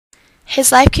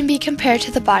His life can be compared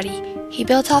to the body. He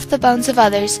built off the bones of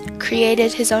others,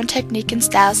 created his own technique and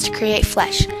styles to create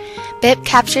flesh. Bip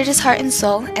captured his heart and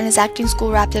soul, and his acting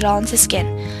school wrapped it all into skin,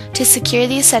 to secure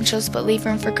the essentials but leave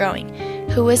room for growing.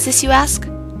 Who was this, you ask?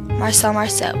 Marcel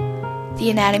Marceau, The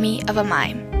Anatomy of a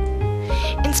Mime.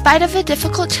 In spite of a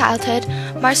difficult childhood,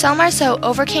 Marcel Marceau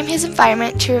overcame his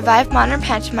environment to revive modern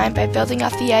pantomime by building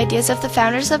off the ideas of the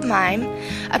founders of mime,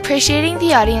 appreciating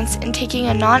the audience, and taking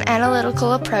a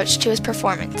non-analytical approach to his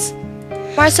performance.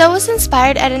 Marceau was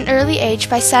inspired at an early age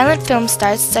by silent film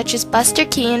stars such as Buster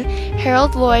Keaton,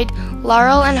 Harold Lloyd,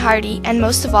 Laurel and Hardy, and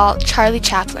most of all, Charlie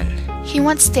Chaplin. He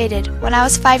once stated, "When I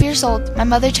was 5 years old, my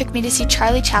mother took me to see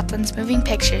Charlie Chaplin's moving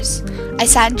pictures. I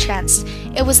sat entranced.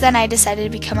 It was then I decided to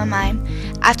become a mime."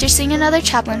 After seeing another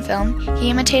Chaplin film,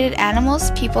 he imitated animals,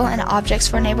 people, and objects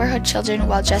for neighborhood children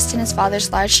while dressed in his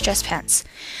father's large dress pants.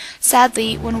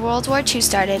 Sadly, when World War II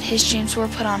started, his dreams were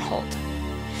put on hold.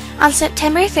 On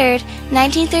September 3,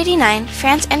 1939,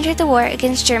 France entered the war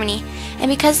against Germany, and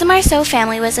because the Marceau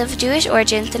family was of Jewish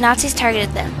origin, the Nazis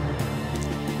targeted them.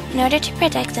 In order to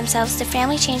protect themselves, the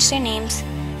family changed their names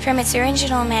from its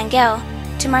original Mangel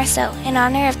to Marceau in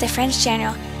honor of the French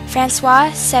general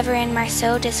François Séverin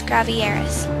Marceau de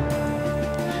Gravieres.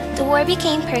 The war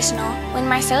became personal when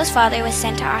Marceau's father was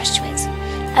sent to Auschwitz,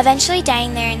 eventually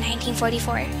dying there in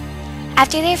 1944.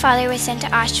 After their father was sent to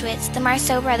Auschwitz, the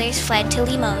Marceau brothers fled to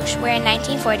Limoges, where in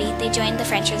 1940 they joined the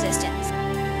French resistance.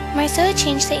 Marceau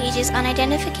changed the ages on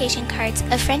identification cards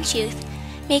of French youth,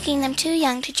 making them too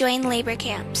young to join labor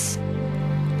camps.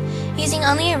 Using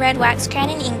only a red wax crayon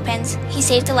and ink pens, he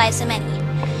saved the lives of many.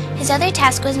 His other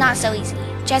task was not so easy.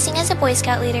 Dressing as a Boy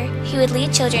Scout leader, he would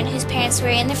lead children whose parents were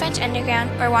in the French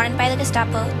underground or wanted by the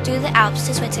Gestapo through the Alps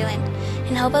to Switzerland,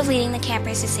 in hope of leading the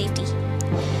campers to safety.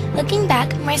 Looking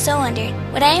back, Marceau wondered,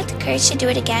 would I have the courage to do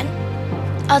it again?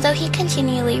 Although he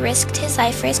continually risked his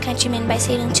life for his countrymen by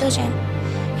saving children,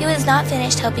 he was not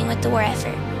finished helping with the war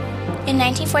effort. In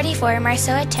 1944,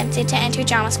 Marceau attempted to enter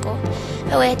drama school,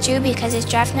 but withdrew because his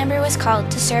draft number was called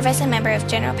to serve as a member of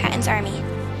General Patton's army.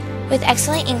 With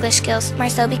excellent English skills,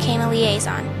 Marceau became a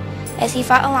liaison, as he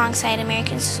fought alongside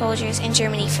American soldiers in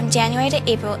Germany from January to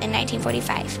April in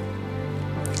 1945.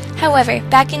 However,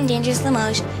 back in Dangerous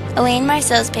Limoges, Alain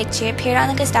Marceau's picture appeared on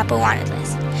the Gestapo wanted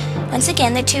list. Once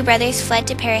again, the two brothers fled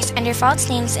to Paris under false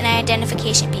names and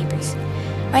identification papers.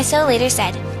 Marceau later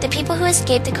said, "The people who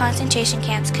escaped the concentration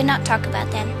camps could not talk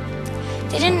about them.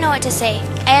 They didn't know what to say.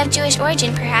 I have Jewish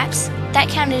origin, perhaps." That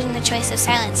counted in the choice of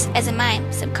silence, as a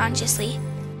mime, subconsciously.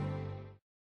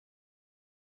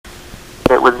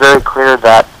 It was very clear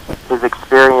that his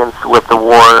experience with the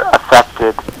war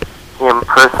affected him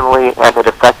personally, and it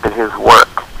affected his work.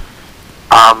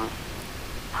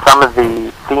 Some of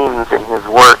the themes in his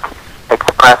work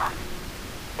express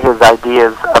his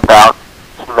ideas about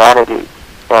humanity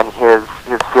and his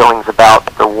feelings about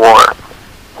the war.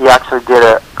 He actually did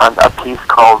a piece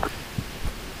called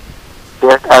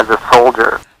 "Bit as a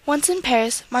Soldier." Once in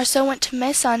Paris, Marceau went to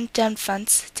Maison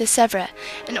d'Enfants de Sèvres,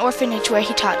 an orphanage where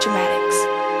he taught dramatics.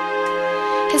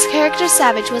 His character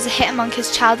Savage was a hit among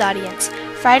his child audience.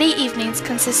 Friday evenings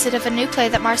consisted of a new play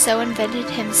that Marceau invented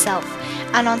himself,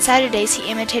 and on Saturdays he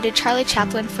imitated Charlie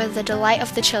Chaplin for the delight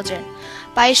of the children.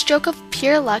 By a stroke of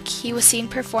pure luck, he was seen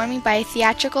performing by a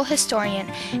theatrical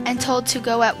historian and told to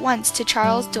go at once to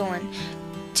Charles Dulin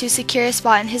to secure a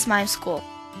spot in his mime school.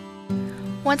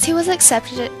 Once he was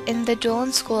accepted in the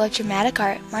Dulin School of Dramatic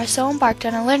Art, Marceau embarked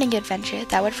on a learning adventure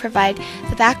that would provide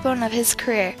the backbone of his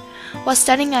career. While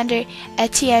studying under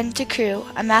Etienne Decroux,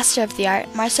 a master of the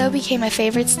art, Marceau became a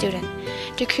favorite student.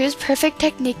 Decroux's perfect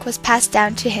technique was passed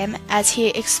down to him as he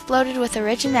exploded with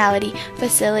originality,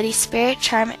 facility, spirit,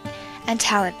 charm, and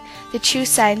talent, the true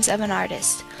signs of an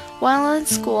artist. While in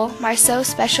school, Marceau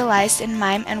specialized in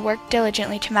mime and worked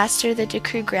diligently to master the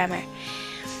Decroux grammar,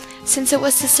 since it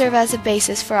was to serve as a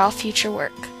basis for all future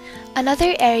work.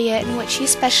 Another area in which he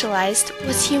specialized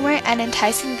was humor and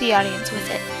enticing the audience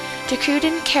with it. Decroux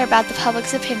didn't care about the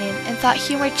public's opinion and thought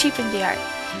humor cheapened the art,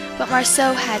 but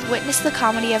Marceau had witnessed the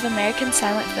comedy of American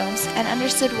silent films and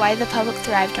understood why the public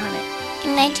thrived on it.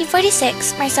 In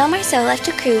 1946, Marcel Marceau left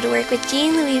Decroux to work with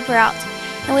Jean-Louis Barrault,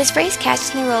 and was first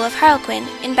cast in the role of Harlequin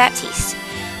in Baptiste.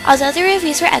 Although the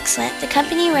reviews were excellent, the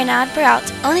company Renaud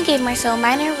Barrault only gave Marceau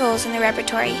minor roles in the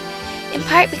repertory, in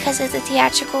part because of the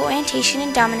theatrical orientation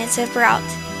and dominance of Barrault.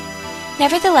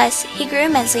 Nevertheless, he grew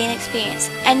immensely in experience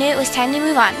and knew it was time to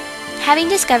move on. Having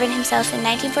discovered himself in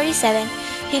 1947,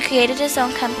 he created his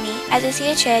own company at the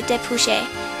Théâtre de Pouchet,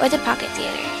 or the Pocket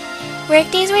Theatre.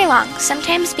 Workdays were long,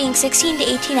 sometimes being 16 to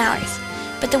 18 hours,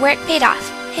 but the work paid off.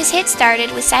 His hit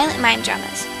started with silent mime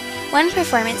dramas. One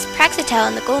performance, Praxitell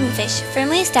in the Golden Fish,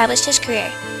 firmly established his career.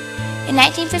 In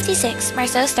 1956,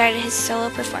 Marceau started his solo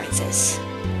performances.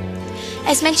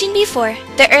 As mentioned before,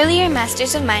 the earlier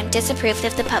masters of mime disapproved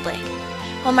of the public,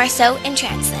 while Marceau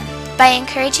entranced them by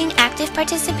encouraging active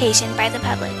participation by the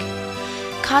public,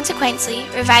 consequently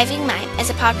reviving mime as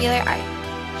a popular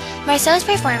art. Marceau's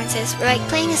performances were like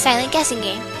playing a silent guessing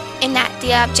game, in that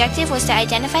the objective was to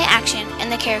identify action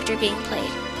and the character being played.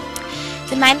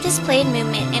 The mime displayed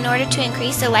movement in order to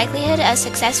increase the likelihood of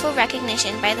successful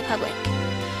recognition by the public.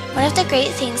 One of the great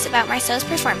things about Marceau's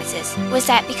performances was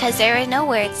that because there were no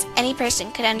words, any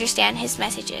person could understand his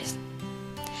messages.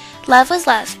 Love was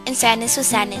love, and sadness was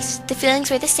sadness. The feelings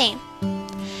were the same.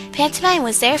 Pantomime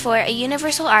was therefore a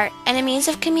universal art and a means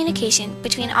of communication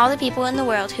between all the people in the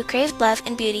world who craved love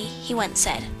and beauty, he once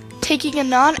said. Taking a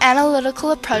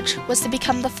non-analytical approach was to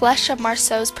become the flesh of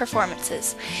Marceau's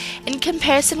performances. In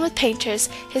comparison with painters,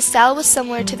 his style was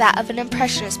similar to that of an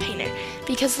impressionist painter,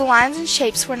 because the lines and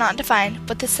shapes were not defined,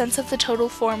 but the sense of the total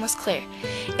form was clear.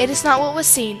 It is not what was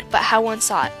seen, but how one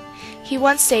saw it. He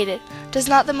once stated, "Does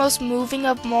not the most moving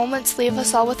of moments leave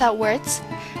us all without words?"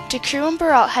 Ducreux and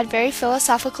Barrault had very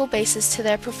philosophical basis to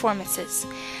their performances.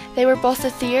 They were both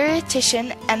a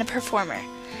theoretician and a performer.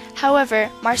 However,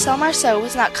 Marcel Marceau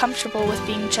was not comfortable with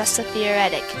being just a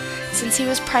theoretic, since he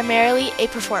was primarily a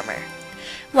performer.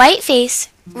 White face,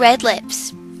 red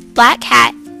lips, black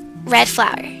hat, red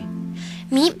flower.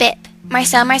 Meet Bip,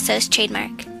 Marcel Marceau's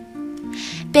trademark.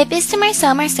 Bip is to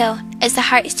Marcel Marceau as the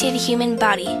heart is to the human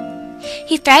body.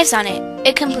 He thrives on it.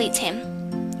 It completes him.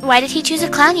 Why did he choose a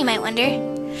clown, you might wonder?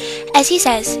 As he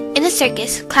says, in the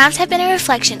circus, clowns have been a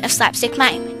reflection of slapstick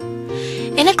mime.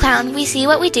 In a clown, we see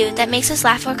what we do that makes us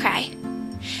laugh or cry.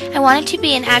 I wanted to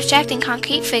be an abstract and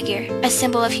concrete figure, a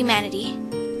symbol of humanity.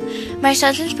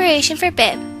 Marceau's inspiration for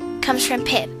Bip comes from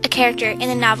Pip, a character in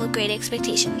the novel Great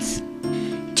Expectations.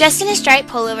 Dressed in a striped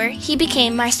pullover, he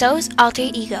became Marceau's alter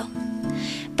ego.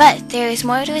 But there is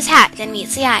more to his hat than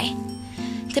meets the eye.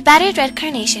 The battered red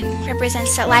carnation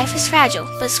represents that life is fragile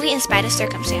but sweet in spite of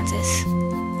circumstances.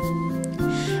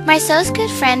 Marceau's good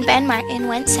friend Ben Martin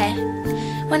once said,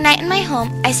 "One night in my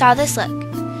home, I saw this look.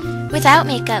 Without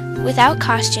makeup, without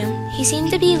costume, he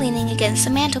seemed to be leaning against the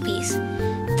mantelpiece,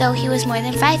 though he was more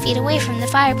than 5 feet away from the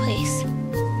fireplace.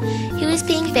 He was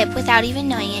being Bip without even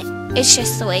knowing it. It's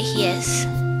just the way he is."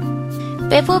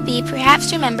 Bip will be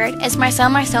perhaps remembered as Marcel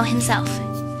Marceau himself.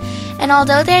 And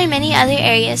although there are many other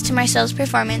areas to Marceau's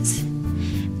performance,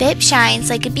 Bip shines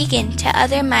like a beacon to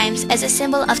other mimes as a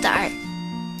symbol of the art.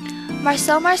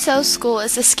 Marcel Marceau's school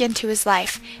is the skin to his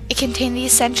life. It contained the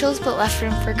essentials but left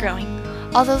room for growing.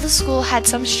 Although the school had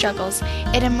some struggles,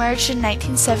 it emerged in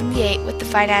 1978 with the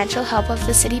financial help of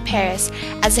the city Paris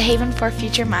as a haven for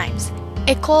future mimes.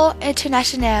 École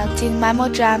Internationale du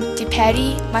Mimodrame de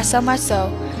Paris, Marcel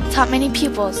Marceau taught many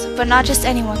pupils, but not just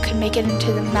anyone could make it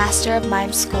into the Master of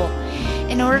Mime school.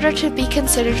 In order to be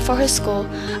considered for his school,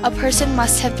 a person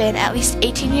must have been at least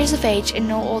 18 years of age and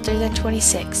no older than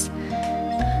 26.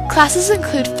 Classes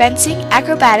include fencing,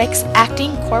 acrobatics,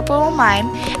 acting, corporal mime,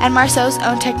 and Marceau's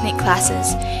own technique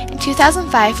classes. In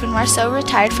 2005, when Marceau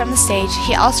retired from the stage,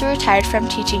 he also retired from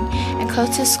teaching and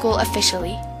closed his school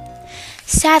officially.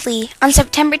 Sadly, on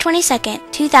September 22,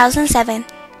 2007,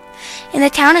 in the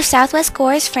town of Southwest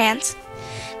Corse, France,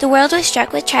 the world was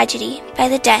struck with tragedy by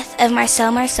the death of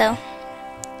Marcel Marceau.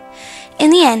 In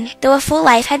the end, though a full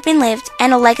life had been lived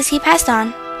and a legacy passed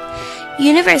on,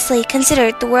 universally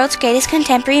considered the world's greatest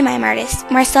contemporary mime artist,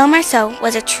 Marcel Marceau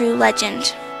was a true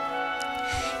legend.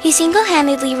 He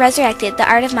single-handedly resurrected the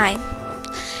art of mime,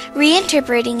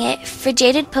 reinterpreting it for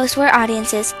jaded post-war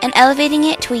audiences and elevating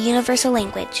it to a universal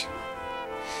language.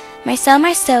 Marcel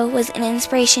Marceau was an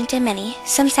inspiration to many,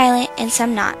 some silent and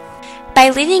some not. By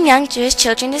leading young Jewish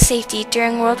children to safety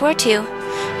during World War II,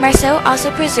 Marceau also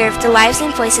preserved the lives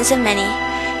and voices of many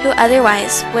who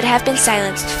otherwise would have been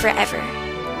silenced forever.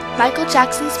 Michael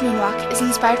Jackson's moonwalk is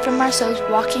inspired from Marceau's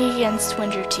Walking Against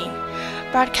Wind routine.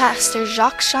 Broadcaster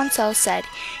Jacques Chancel said,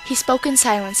 "He spoke in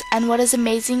silence, and what is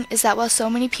amazing is that while so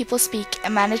many people speak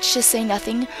and manage to say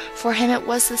nothing, for him it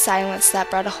was the silence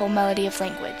that brought a whole melody of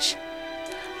language."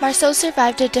 Marceau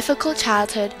survived a difficult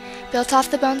childhood, built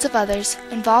off the bones of others,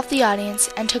 involved the audience,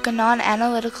 and took a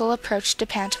non-analytical approach to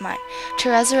pantomime to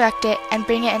resurrect it and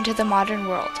bring it into the modern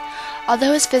world.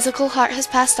 Although his physical heart has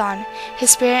passed on,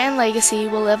 his spirit and legacy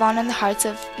will live on in the hearts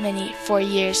of many for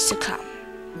years to come.